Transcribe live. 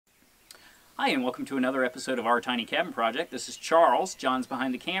Hi, and welcome to another episode of Our Tiny Cabin Project. This is Charles. John's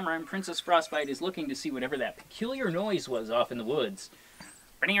behind the camera, and Princess Frostbite is looking to see whatever that peculiar noise was off in the woods.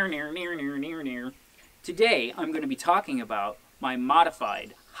 Today, I'm going to be talking about my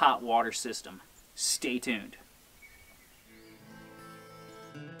modified hot water system. Stay tuned.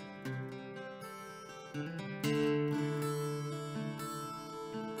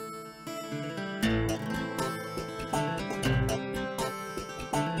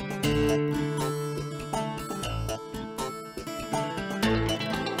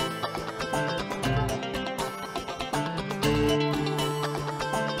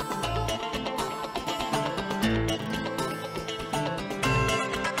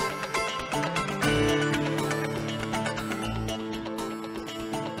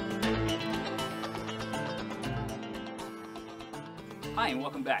 Hi, and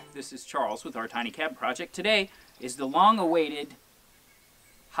welcome back. This is Charles with Our Tiny Cabin Project. Today is the long-awaited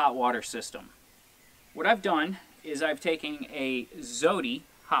hot water system. What I've done is I've taken a Zodi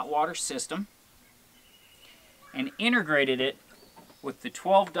hot water system and integrated it with the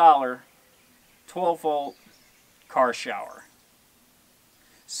 $12 12-volt car shower.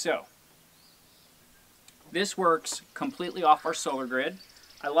 So, this works completely off our solar grid.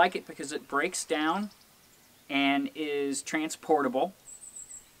 I like it because it breaks down and is transportable.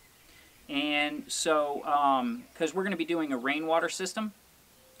 And so, because we're going to be doing a rainwater system,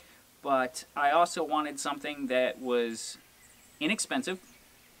 but I also wanted something that was inexpensive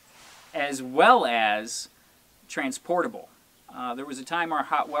as well as transportable. There was a time our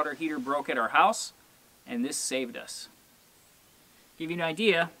hot water heater broke at our house, and this saved us. Give you an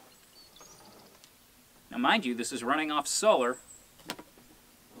idea. Now, mind you, this is running off solar.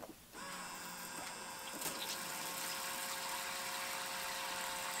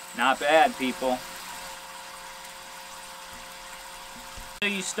 Not bad, people. So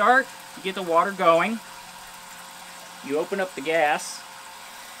you start, you get the water going, you open up the gas,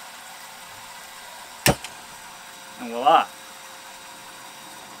 and voila.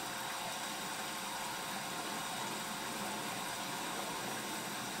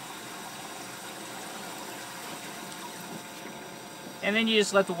 And then you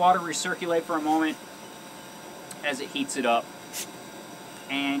just let the water recirculate for a moment as it heats it up.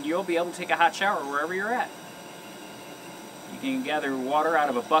 And you'll be able to take a hot shower wherever you're at. You can gather water out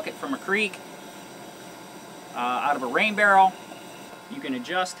of a bucket from a creek, out of a rain barrel. You can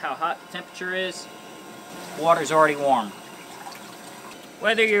adjust how hot the temperature is. Water's already warm.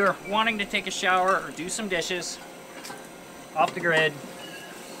 Whether you're wanting to take a shower or do some dishes off the grid,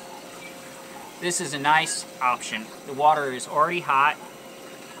 this is a nice option. The water is already hot.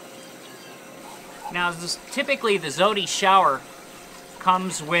 Now, typically the Zodi shower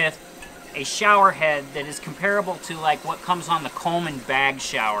comes with a shower head that is comparable to like what comes on the Coleman bag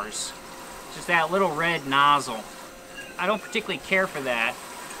showers. Just that little red nozzle. I don't particularly care for that.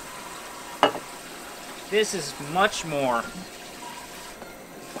 This is much more,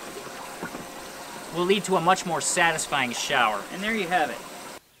 will lead to a much more satisfying shower. And there you have it.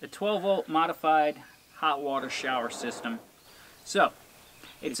 The 12-volt modified hot water shower system. So,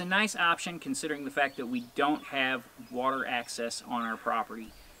 it's a nice option considering the fact that we don't have water access on our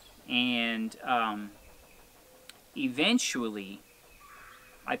property. And eventually,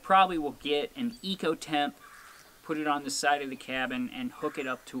 I probably will get an eco-temp, put it on the side of the cabin, and hook it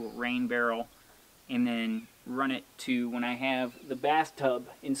up to a rain barrel, and then run it to, when I have the bathtub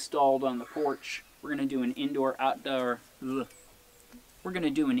installed on the porch, we're going to do an indoor-outdoor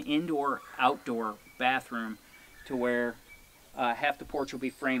bathroom to where half the porch will be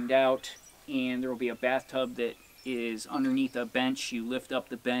framed out, and there will be a bathtub that is underneath a bench. You lift up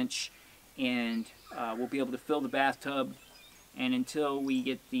the bench, and we'll be able to fill the bathtub. And until we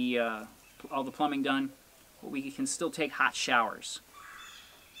get all the plumbing done, we can still take hot showers.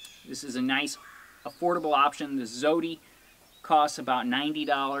 This is a nice, affordable option. The Zodi costs about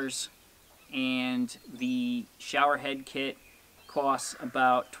 $90, and the shower head kit costs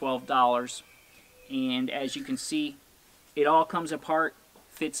about $12. And as you can see, it all comes apart,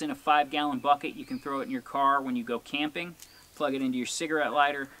 fits in a 5-gallon bucket. You can throw it in your car when you go camping, plug it into your cigarette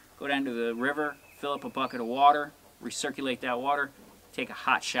lighter, go down to the river, fill up a bucket of water, recirculate that water, take a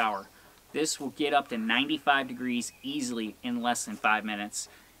hot shower. This will get up to 95 degrees easily in less than 5 minutes.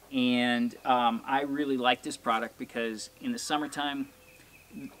 And I really like this product because in the summertime,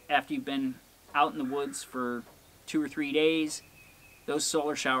 after you've been out in the woods for 2 or 3 days, those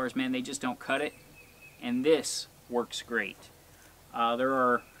solar showers, man, they just don't cut it. And this works great. There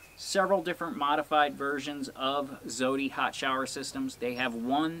are several different modified versions of Zodi hot shower systems. They have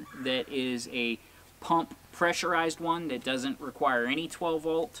one that is a pump pressurized one that doesn't require any 12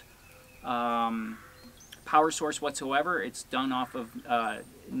 volt power source whatsoever. It's done off of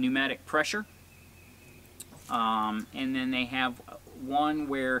pneumatic pressure. And then they have one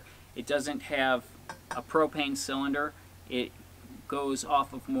where it doesn't have a propane cylinder. It goes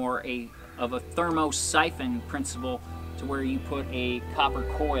off of more of a thermosiphon principle, to where you put a copper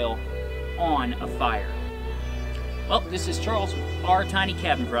coil on a fire. Well, this is Charles with Our Tiny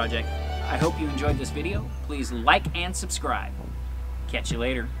Cabin Project. I hope you enjoyed this video. Please like and subscribe. Catch you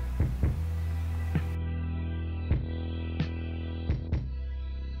later.